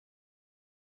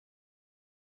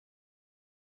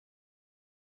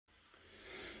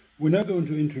We're now going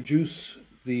to introduce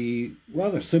the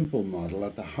rather simple model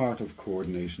at the heart of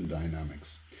coordination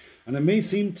dynamics. And it may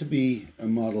seem to be a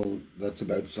model that's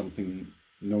about something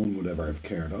no one would ever have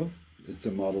cared of. It's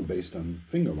a model based on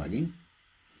finger wagging.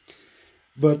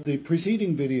 But the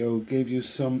preceding video gave you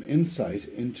some insight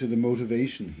into the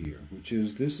motivation here, which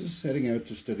is this is setting out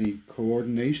to study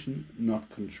coordination, not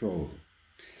control.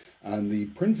 And the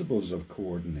principles of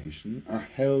coordination are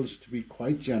held to be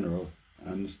quite general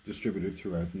and distributed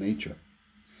throughout nature.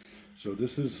 So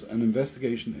this is an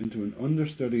investigation into an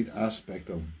understudied aspect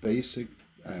of basic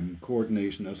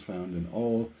coordination as found in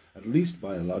all, at least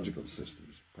biological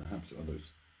systems, perhaps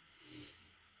others.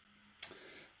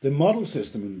 The model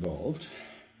system involved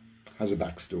has a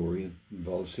backstory. It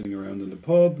involves sitting around in a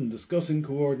pub and discussing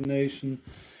coordination.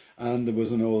 And there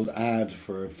was an old ad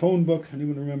for a phone book.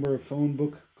 Anyone remember a phone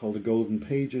book called The Golden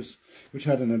Pages, which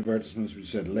had an advertisement which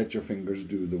said, "Let your fingers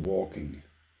do the walking."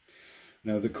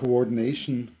 Now, the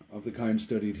coordination of the kind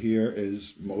studied here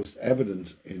is most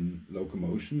evident in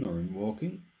locomotion or in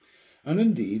walking. And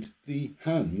indeed, the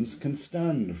hands can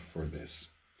stand for this.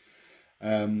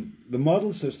 The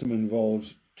model system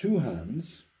involves two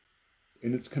hands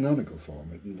in its canonical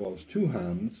form. It involves two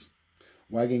hands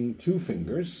wagging two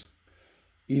fingers,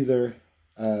 either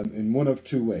in one of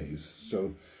two ways.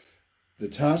 So the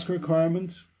task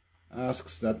requirement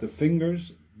asks that the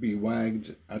fingers be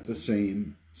wagged at the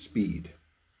same speed.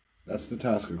 That's the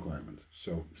task requirement.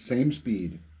 So same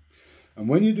speed. And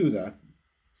when you do that,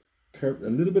 a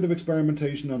little bit of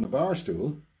experimentation on the bar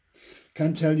stool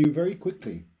can tell you very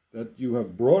quickly that you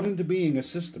have brought into being a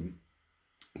system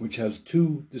which has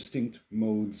two distinct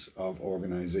modes of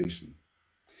organization.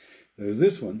 There's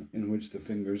this one in which the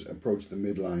fingers approach the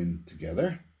midline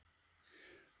together.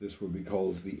 This will be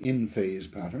called the in-phase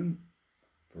pattern,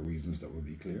 for reasons that will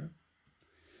be clear.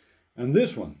 And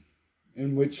this one,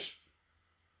 in which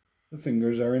the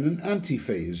fingers are in an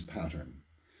anti-phase pattern.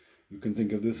 You can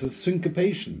think of this as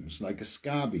syncopations, like a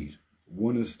ska beat.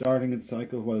 One is starting its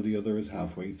cycle while the other is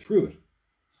halfway through it.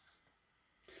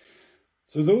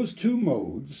 So those two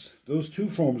modes, those two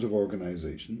forms of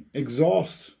organization,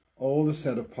 exhaust all the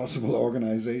set of possible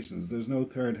organizations. There's no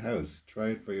third house. Try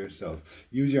it for yourself.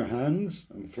 Use your hands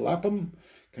and flap them.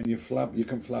 You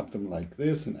can flap them like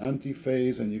this in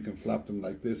anti-phase, and you can flap them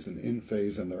like this in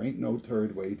phase, and there ain't no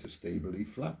third way to stably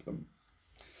flap them.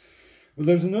 Well,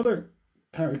 there's another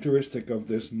characteristic of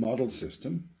this model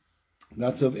system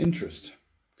that's of interest.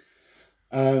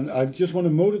 And I just want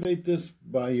to motivate this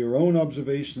by your own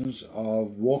observations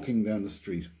of walking down the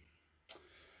street.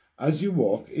 As you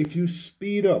walk, if you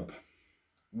speed up,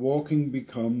 walking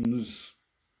becomes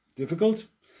difficult,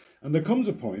 and there comes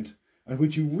a point at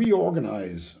which you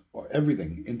reorganize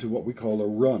everything into what we call a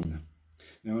run.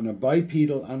 Now, in a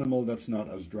bipedal animal, that's not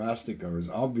as drastic or as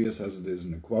obvious as it is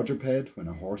in a quadruped, when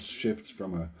a horse shifts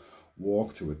from a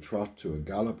walk to a trot to a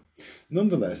gallop.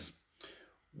 Nonetheless,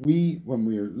 when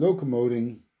we are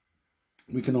locomoting,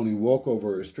 we can only walk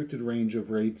over a restricted range of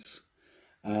rates.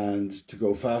 And to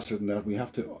go faster than that, we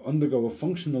have to undergo a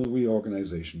functional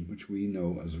reorganization, which we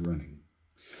know as running.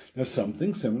 Now,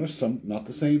 something similar, not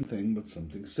the same thing, but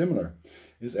something similar,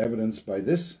 is evidenced by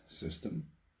this system,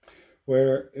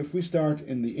 where if we start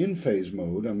in the in-phase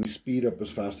mode and we speed up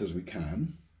as fast as we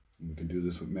can do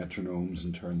this with metronomes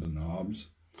and turn the knobs,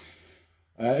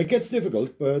 it gets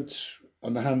difficult,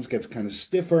 and the hands get kind of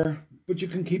stiffer, but you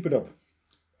can keep it up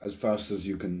as fast as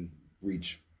you can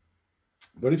reach.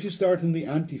 But if you start in the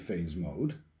anti-phase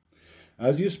mode,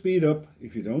 as you speed up,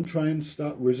 if you don't try and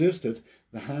resist it,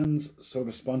 the hands sort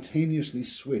of spontaneously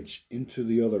switch into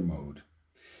the other mode,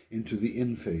 into the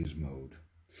in-phase mode.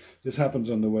 This happens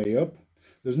on the way up.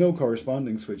 There's no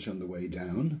corresponding switch on the way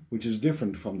down, which is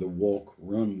different from the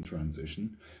walk-run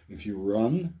transition. If you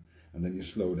run and then you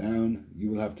slow down, you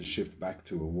will have to shift back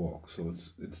to a walk. So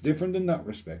it's different in that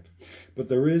respect. But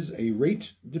there is a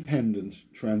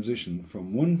rate-dependent transition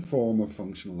from one form of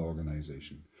functional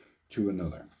organization to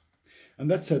another. And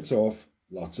that sets off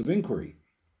lots of inquiry.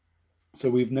 So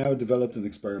we've now developed an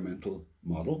experimental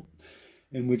model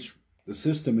in which the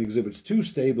system exhibits two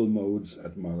stable modes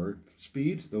at moderate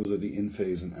speed. Those are the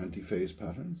in-phase and anti-phase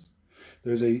patterns.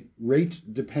 There's a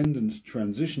rate-dependent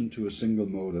transition to a single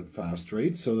mode at fast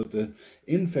rates, so that the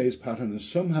in-phase pattern is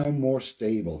somehow more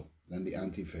stable than the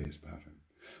anti-phase pattern.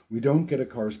 We don't get a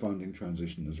corresponding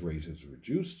transition as rate is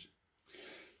reduced.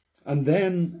 And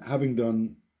then, having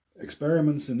done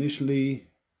experiments initially,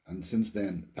 and since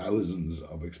then thousands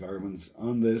of experiments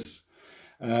on this,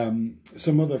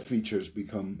 some other features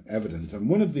become evident. And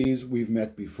one of these we've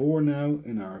met before now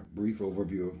in our brief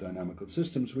overview of dynamical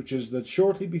systems, which is that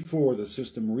shortly before the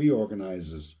system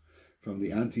reorganizes from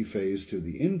the antiphase to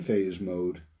the in-phase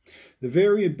mode, the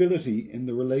variability in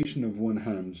the relation of one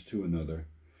hand to another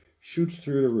shoots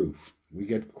through the roof. We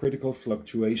get critical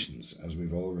fluctuations, as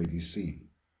we've already seen.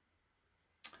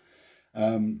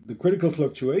 The critical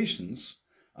fluctuations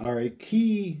are a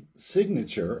key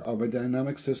signature of a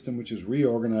dynamic system which is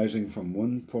reorganizing from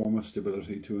one form of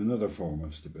stability to another form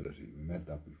of stability. We met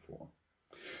that before.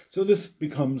 So this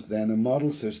becomes then a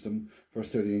model system for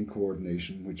studying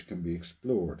coordination which can be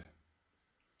explored.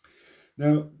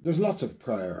 Now, there's lots of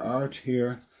prior art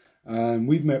here, and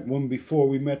we've met one before.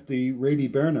 We met the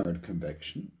Rayleigh-Bernard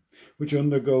convection, which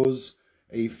undergoes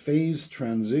a phase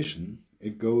transition.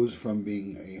 It goes from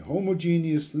being a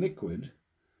homogeneous liquid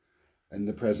in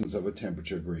the presence of a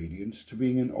temperature gradient to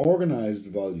being an organized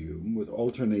volume with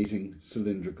alternating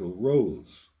cylindrical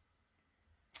rolls.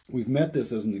 We've met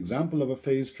this as an example of a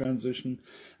phase transition,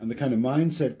 and the kind of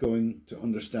mindset going to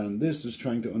understand this is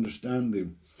trying to understand the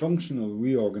functional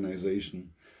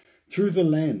reorganization through the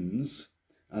lens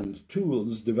and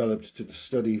tools developed to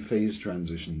study phase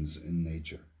transitions in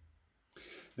nature.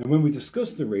 Now, when we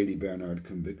discussed the Rayleigh-Bernard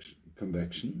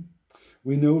convection,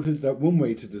 we noted that one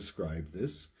way to describe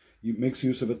this makes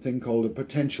use of a thing called a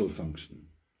potential function.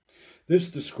 This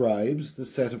describes the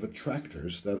set of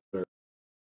attractors that are in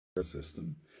the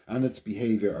system and its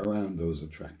behavior around those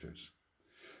attractors.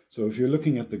 So if you're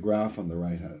looking at the graph on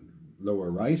the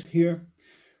lower right here,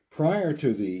 prior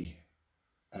to the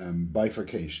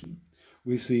bifurcation,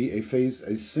 we see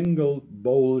a single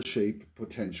bowl-shaped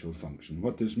potential function.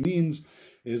 What this means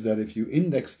is that if you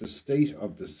index the state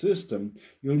of the system,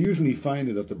 you'll usually find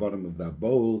it at the bottom of that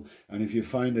bowl, and if you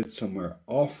find it somewhere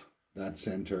off that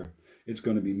center, it's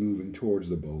going to be moving towards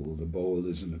the bowl. The bowl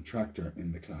is an attractor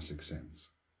in the classic sense.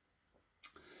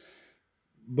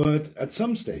 But at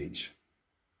some stage,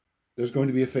 there's going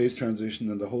to be a phase transition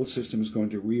and the whole system is going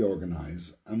to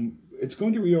reorganize, and it's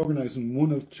going to reorganize in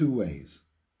one of two ways.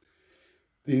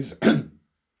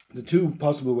 The two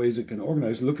possible ways it can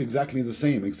organize look exactly the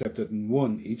same, except that in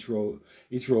one, each roll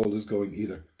is going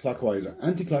either clockwise or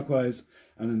anti-clockwise,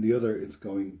 and in the other, it's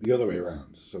going the other way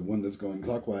around. So one that's going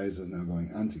clockwise is now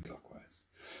going anti-clockwise.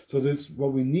 So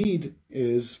what we need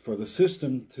is for the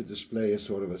system to display a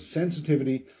sort of a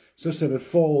sensitivity such that it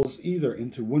falls either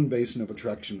into one basin of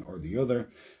attraction or the other,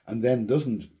 and then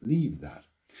doesn't leave that.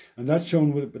 And that's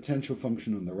shown with a potential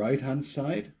function on the right-hand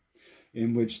side,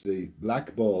 in which the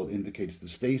black ball indicates the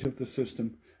state of the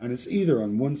system, and it's either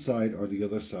on one side or the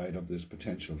other side of this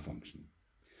potential function.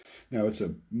 Now, it's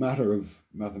a matter of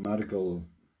mathematical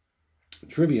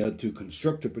trivia to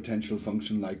construct a potential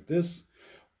function like this.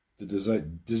 The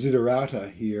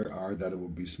desiderata here are that it will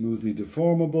be smoothly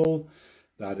deformable,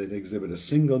 that it exhibit a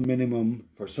single minimum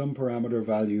for some parameter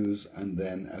values, and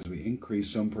then as we increase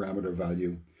some parameter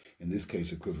value, in this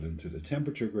case equivalent to the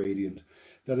temperature gradient,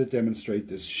 that it demonstrate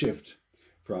this shift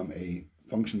from a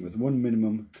function with one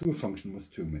minimum to a function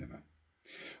with two minima.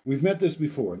 We've met this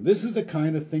before. This is the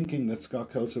kind of thinking that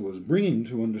Scott Kelso was bringing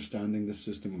to understanding the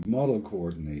system of model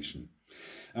coordination.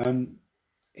 And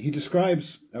he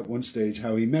describes at one stage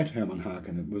how he met Hermann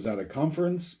Haken. It was at a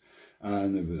conference,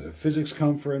 and it was a physics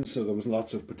conference, so there was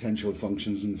lots of potential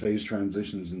functions and phase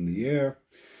transitions in the air.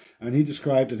 And he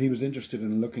described that he was interested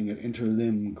in looking at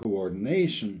interlimb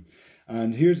coordination.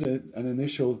 And here's an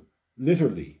initial,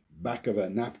 literally, back of a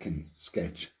napkin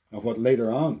sketch of what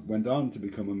later on went on to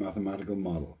become a mathematical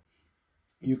model.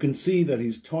 You can see that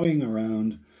he's toying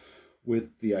around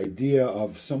with the idea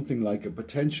of something like a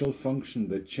potential function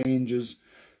that changes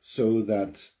so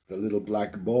that the little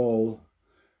black ball,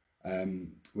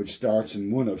 which starts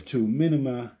in one of two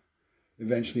minima,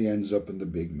 eventually ends up in the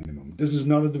big minimum. This is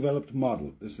not a developed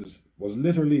model. This was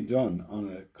literally done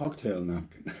on a cocktail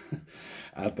napkin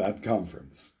at that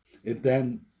conference. It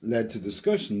then led to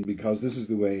discussion because this is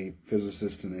the way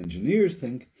physicists and engineers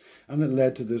think, and it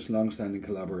led to this long-standing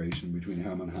collaboration between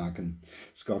Hermann Haken,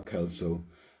 Scott Kelso,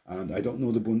 and I don't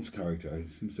know the Bunce character. It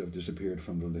seems to have disappeared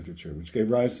from the literature, which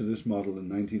gave rise to this model in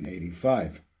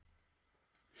 1985.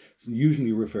 It's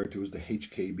usually referred to as the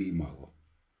HKB model.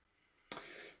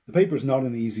 The paper is not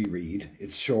an easy read.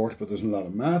 It's short, but there's a lot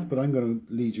of math, but I'm going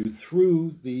to lead you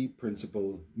through the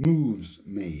principal moves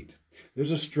made. There's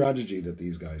a strategy that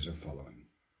these guys are following.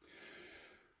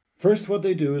 First, what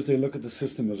they do is they look at the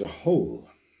system as a whole,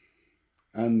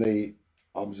 and they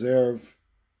observe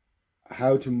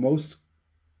how to most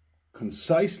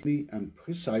concisely and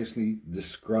precisely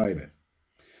describe it.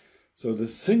 So the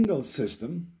single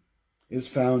system is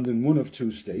found in one of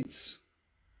two states.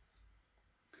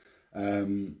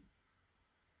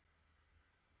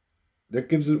 That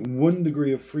gives it one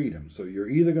degree of freedom. So you're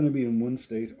either going to be in one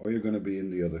state or you're going to be in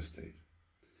the other state.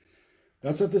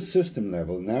 That's at the system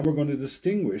level. Now we're going to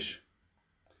distinguish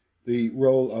the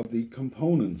role of the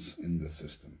components in the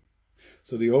system.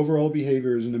 So the overall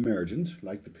behavior is an emergent,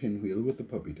 like the pinwheel with the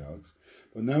puppy dogs.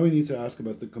 But now we need to ask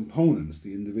about the components,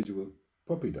 the individual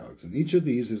puppy dogs. And each of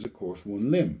these is, of course, one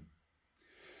limb.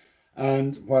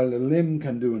 And while a limb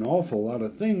can do an awful lot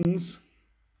of things,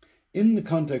 in the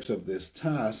context of this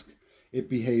task, it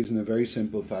behaves in a very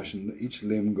simple fashion. Each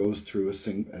limb goes through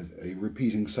a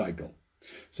repeating cycle.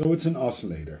 So it's an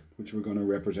oscillator, which we're going to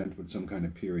represent with some kind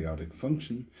of periodic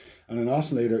function. And an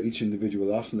oscillator, each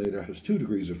individual oscillator has 2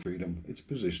 degrees of freedom, its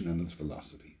position and its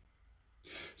velocity.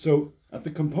 So at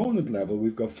the component level,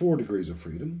 we've got 4 degrees of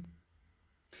freedom.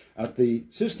 At the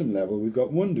system level, we've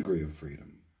got 1 degree of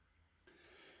freedom.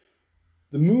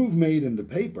 The move made in the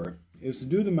paper is to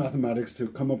do the mathematics to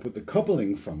come up with the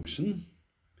coupling function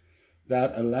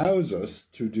that allows us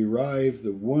to derive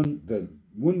the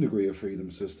one degree of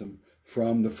freedom system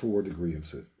from the 4 degree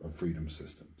of freedom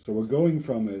system. So we're going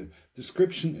from a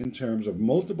description in terms of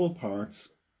multiple parts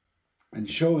and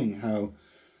showing how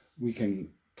we can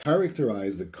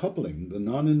characterize the coupling, the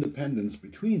non-independence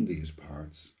between these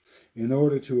parts, in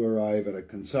order to arrive at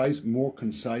a more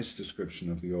concise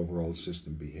description of the overall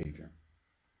system behavior.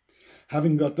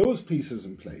 Having got those pieces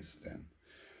in place then,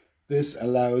 this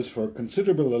allows for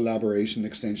considerable elaboration,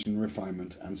 extension,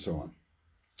 refinement, and so on.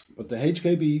 But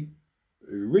the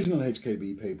original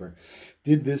HKB paper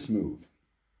did this move.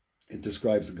 It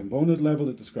describes the component level,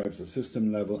 it describes the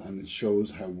system level, and it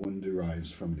shows how one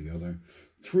derives from the other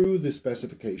through the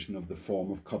specification of the form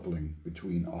of coupling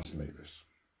between oscillators.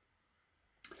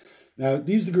 Now,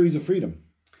 these degrees of freedom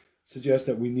suggest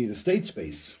that we need a state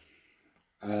space.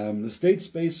 The state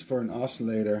space for an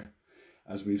oscillator,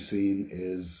 as we've seen,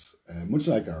 is much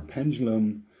like our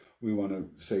pendulum. We want to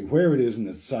say where it is in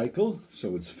its cycle,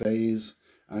 so its phase,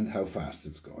 and how fast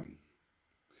it's going.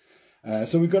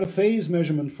 So we've got a phase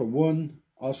measurement for one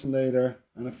oscillator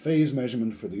and a phase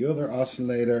measurement for the other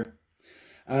oscillator.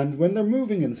 And when they're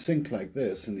moving in sync like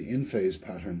this, in the in-phase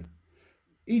pattern,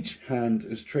 each hand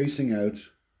is tracing out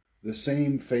the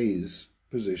same phase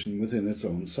position within its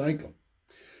own cycle.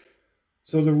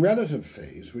 So the relative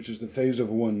phase, which is the phase of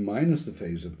one minus the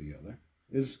phase of the other,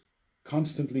 is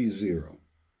constantly 0.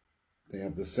 They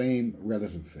have the same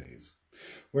relative phase.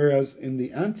 Whereas in the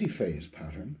antiphase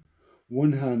pattern,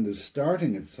 one hand is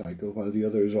starting its cycle while the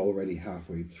other is already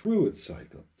halfway through its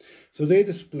cycle. So they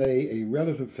display a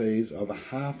relative phase of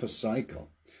half a cycle.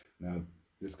 Now,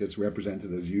 this gets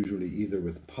represented as usually either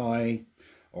with pi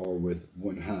or with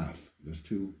 1/2. There's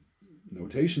 2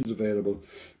 notations available,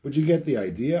 but you get the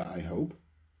idea, I hope,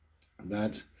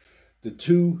 that the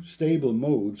 2 stable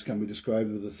modes can be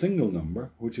described with a single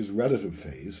number, which is relative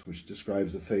phase, which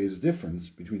describes the phase difference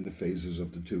between the phases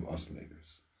of the 2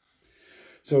 oscillators.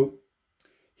 So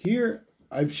here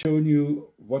I've shown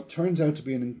you what turns out to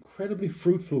be an incredibly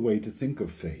fruitful way to think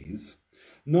of phase,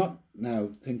 not now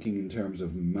thinking in terms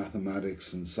of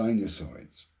mathematics and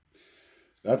sinusoids.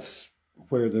 That's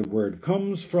where the word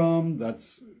comes from.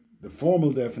 That's the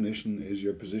formal definition is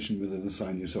your position within a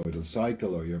sinusoidal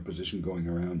cycle or your position going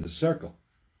around a circle.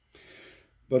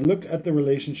 But look at the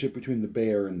relationship between the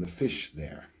bear and the fish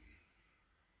there.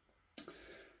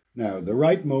 Now, the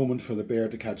right moment for the bear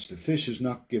to catch the fish is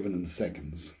not given in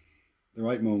seconds. The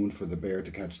right moment for the bear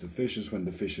to catch the fish is when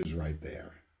the fish is right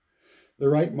there. The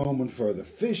right moment for the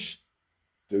fish,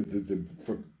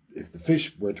 if the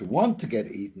fish were to want to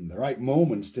get eaten, the right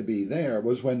moment to be there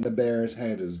was when the bear's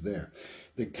head is there.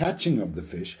 The catching of the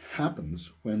fish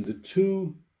happens when the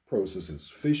 2 processes,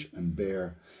 fish and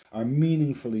bear, are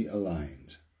meaningfully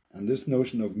aligned. And this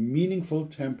notion of meaningful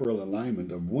temporal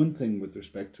alignment of one thing with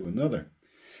respect to another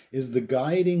is the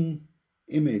guiding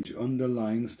image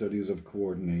underlying studies of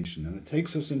coordination. And it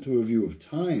takes us into a view of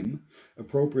time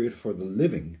appropriate for the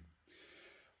living,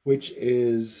 which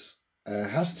is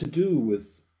has to do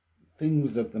with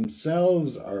things that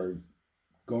themselves are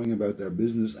going about their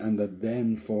business and that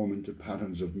then form into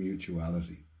patterns of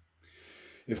mutuality.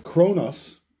 If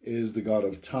Kronos is the god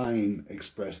of time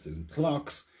expressed in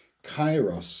clocks,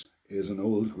 Kairos is an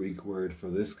old Greek word for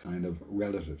this kind of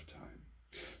relative time.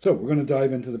 So we're going to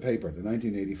dive into the paper, the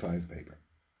 1985 paper.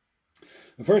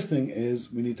 The first thing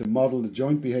is we need to model the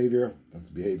joint behavior, that's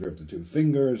the behavior of the 2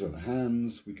 fingers or the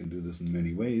hands, we can do this in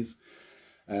many ways,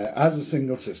 as a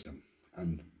single system.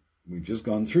 And we've just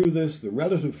gone through this. The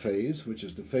relative phase, which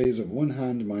is the phase of one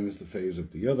hand minus the phase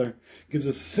of the other, gives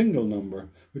us a single number,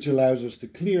 which allows us to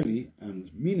clearly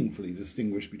and meaningfully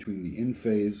distinguish between the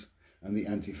in-phase and the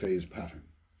antiphase pattern.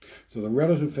 So the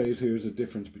relative phase here is the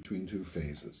difference between 2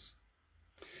 phases.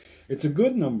 It's a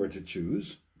good number to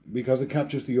choose because it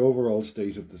captures the overall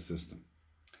state of the system.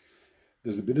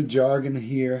 There's a bit of jargon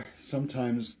here.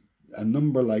 Sometimes a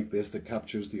number like this that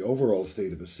captures the overall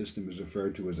state of a system is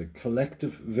referred to as a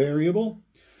collective variable,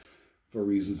 for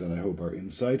reasons that I hope are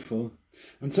insightful.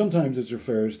 And sometimes it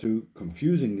refers to,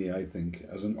 confusingly I think,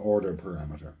 as an order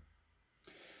parameter.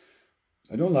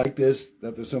 I don't like this,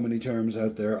 that there's so many terms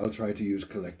out there. I'll try to use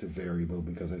collective variable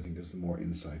because I think it's the more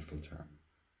insightful term.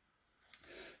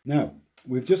 Now,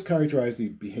 we've just characterized the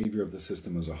behavior of the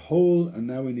system as a whole, and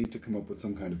now we need to come up with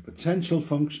some kind of potential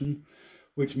function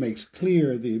which makes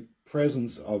clear the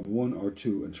presence of one or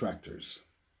two attractors.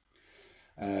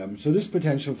 So this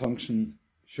potential function,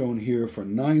 shown here for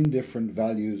 9 different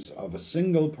values of a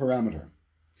single parameter,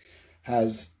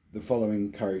 has the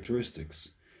following characteristics.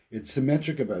 It's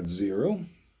symmetric about 0.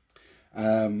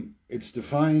 It's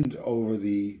defined over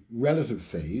the relative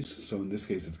phase, so in this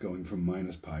case it's going from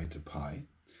minus pi to pi.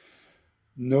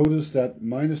 Notice that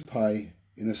minus pi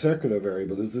in a circular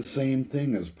variable is the same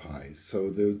thing as pi, so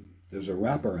there's a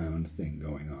wraparound thing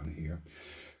going on here,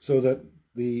 so that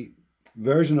the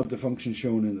version of the function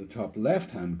shown in the top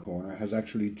left-hand corner has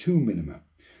actually 2 minima.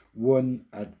 One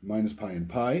at minus pi and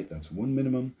pi, that's one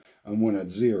minimum, and one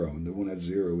at 0, and the one at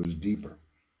 0 is deeper.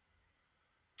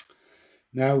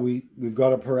 Now we've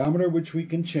got a parameter which we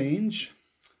can change.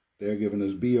 They're given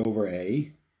as b over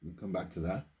a. We'll come back to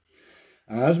that.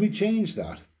 And as we change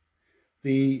that,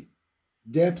 the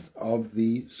depth of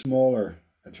the smaller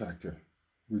attractor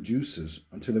reduces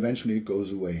until eventually it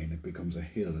goes away and it becomes a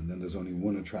hill, and then there's only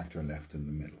one attractor left in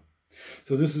the middle.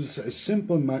 So this is a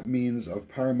simple means of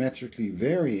parametrically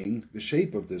varying the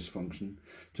shape of this function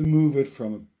to move it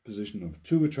from a position of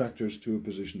 2 attractors to a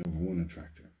position of 1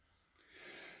 attractor.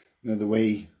 Now the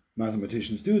way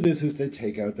mathematicians do this is they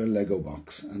take out their Lego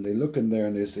box and they look in there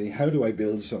and they say, how do I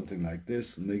build something like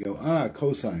this? And they go,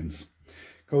 cosines.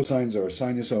 Cosines are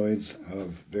sinusoids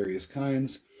of various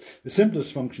kinds. The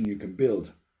simplest function you can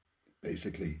build,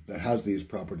 basically, that has these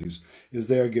properties is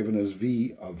there given as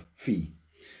v of phi.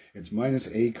 It's minus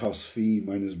a cos phi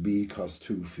minus b cos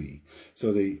 2 phi.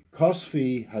 So the cos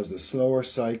phi has the slower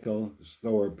cycle, the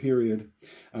slower period,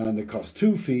 and the cos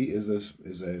 2 phi is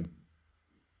a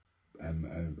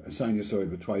sinusoid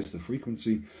with twice the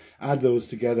frequency. Add those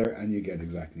together and you get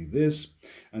exactly this.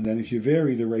 And then if you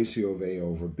vary the ratio of a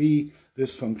over b,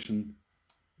 this function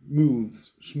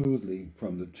moves smoothly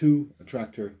from the 2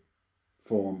 attractor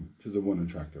form to the 1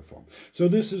 attractor form. So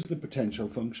this is the potential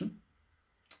function,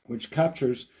 which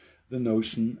captures the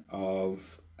notion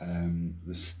of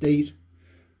the state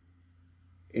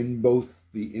in both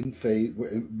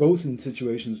in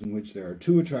situations in which there are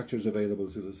 2 attractors available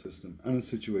to the system and in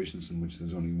situations in which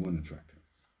there's only 1 attractor.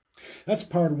 That's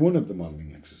part 1 of the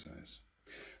modeling exercise.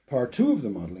 Part 2 of the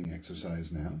modeling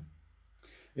exercise now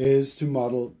is to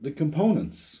model the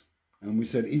components. And we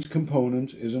said each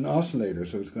component is an oscillator,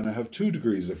 so it's going to have 2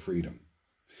 degrees of freedom.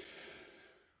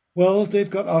 Well, they've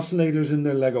got oscillators in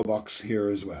their Lego box here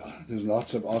as well. There's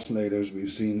lots of oscillators.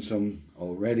 We've seen some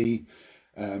already.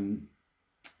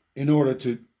 In order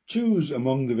to choose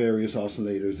among the various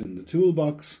oscillators in the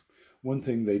toolbox, one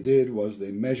thing they did was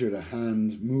they measured a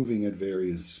hand moving at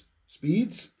various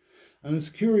speeds. And it's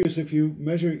curious, if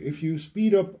you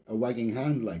speed up a wagging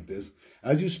hand like this,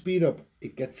 as you speed up,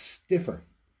 it gets stiffer.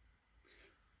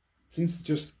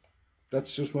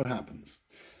 That's just what happens.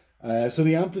 So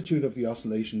the amplitude of the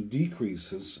oscillation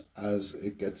decreases as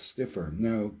it gets stiffer.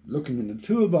 Now, looking in the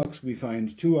toolbox, we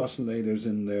find 2 oscillators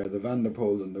in there, the Van der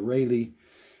Pol and the Rayleigh,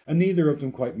 and neither of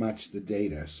them quite match the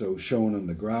data. So shown on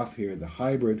the graph here, the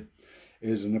hybrid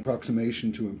is an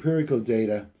approximation to empirical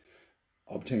data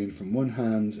obtained from one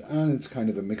hand, and it's kind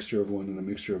of a mixture of one and a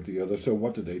mixture of the other. So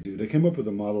what did they do? They came up with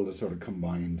a model that sort of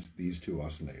combined these 2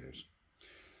 oscillators.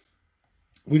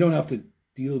 We don't have to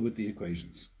deal with the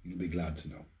equations. You'll be glad to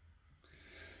know.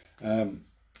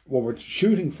 What we're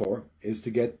shooting for is to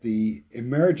get the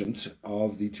emergence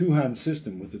of the 2-hand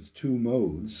system with its 2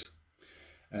 modes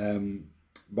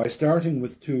by starting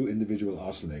with 2 individual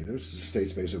oscillators. The state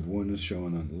space of one is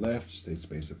shown on the left, state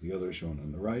space of the other is shown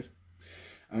on the right.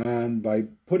 And by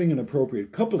putting an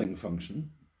appropriate coupling function,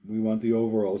 we want the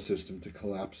overall system to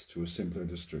collapse to a simpler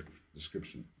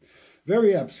description.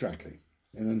 Very abstractly,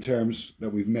 and in terms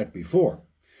that we've met before.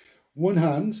 One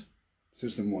hand,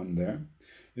 system 1 there,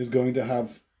 is going to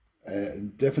have a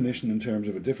definition in terms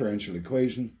of a differential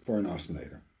equation for an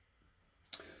oscillator.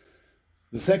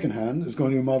 The second hand is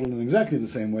going to be modeled in exactly the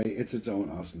same way. It's its own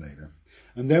oscillator.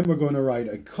 And then we're going to write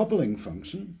a coupling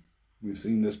function, we've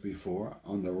seen this before,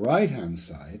 on the right-hand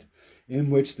side, in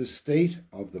which the state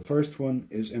of the first one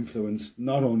is influenced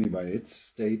not only by its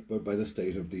state, but by the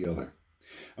state of the other.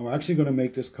 And we're actually going to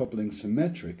make this coupling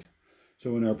symmetric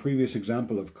So in our previous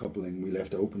example of coupling, we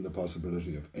left open the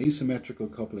possibility of asymmetrical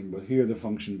coupling, but here the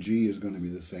function g is going to be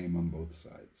the same on both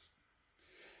sides.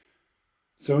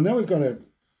 So now we've got a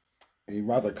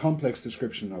rather complex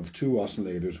description of two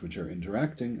oscillators which are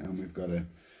interacting, and we've got a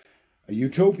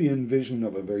utopian vision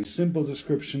of a very simple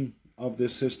description of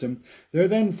this system. There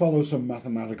then follows some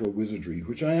mathematical wizardry,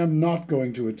 which I am not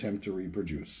going to attempt to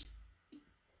reproduce.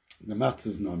 The maths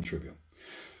is non-trivial.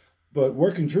 But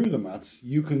working through the maths,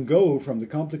 you can go from the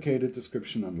complicated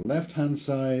description on the left-hand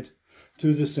side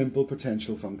to the simple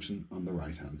potential function on the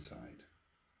right-hand side.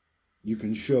 You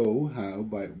can show how,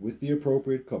 with the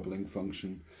appropriate coupling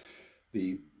function,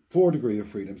 the 4-degree of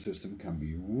freedom system can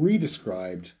be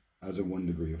redescribed as a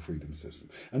 1-degree of freedom system.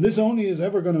 And this only is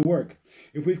ever going to work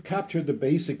if we've captured the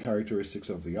basic characteristics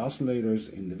of the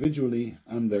oscillators individually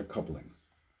and their coupling.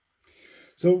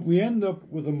 So we end up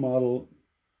with a model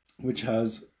which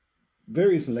has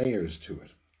various layers to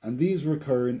it, and these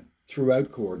recur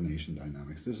throughout coordination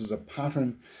dynamics. This is a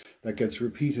pattern that gets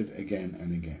repeated again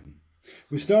and again.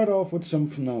 We start off with some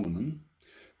phenomenon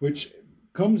which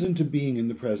comes into being in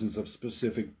the presence of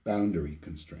specific boundary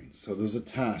constraints. So there's a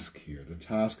task here. The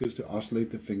task is to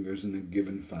oscillate the fingers in a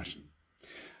given fashion.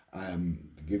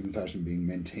 The given fashion being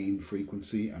maintained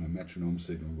frequency, and a metronome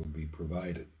signal will be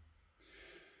provided.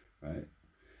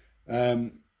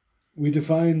 Right? We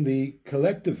define the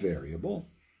collective variable,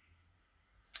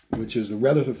 which is the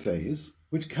relative phase,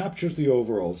 which captures the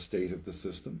overall state of the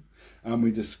system, and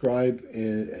we describe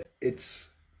its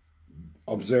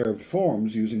observed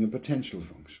forms using a potential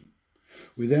function.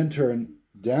 We then turn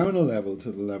down a level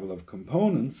to the level of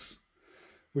components,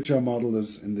 which are modeled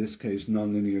as, in this case,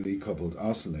 nonlinearly coupled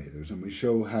oscillators, and we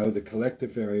show how the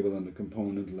collective variable and the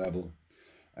component level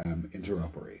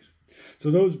interoperate. So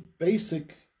those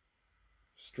basic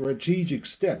strategic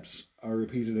steps are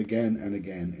repeated again and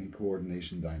again in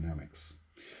coordination dynamics.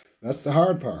 That's the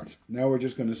hard part. Now we're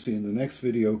just going to see in the next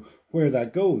video where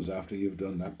that goes after you've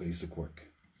done that basic work.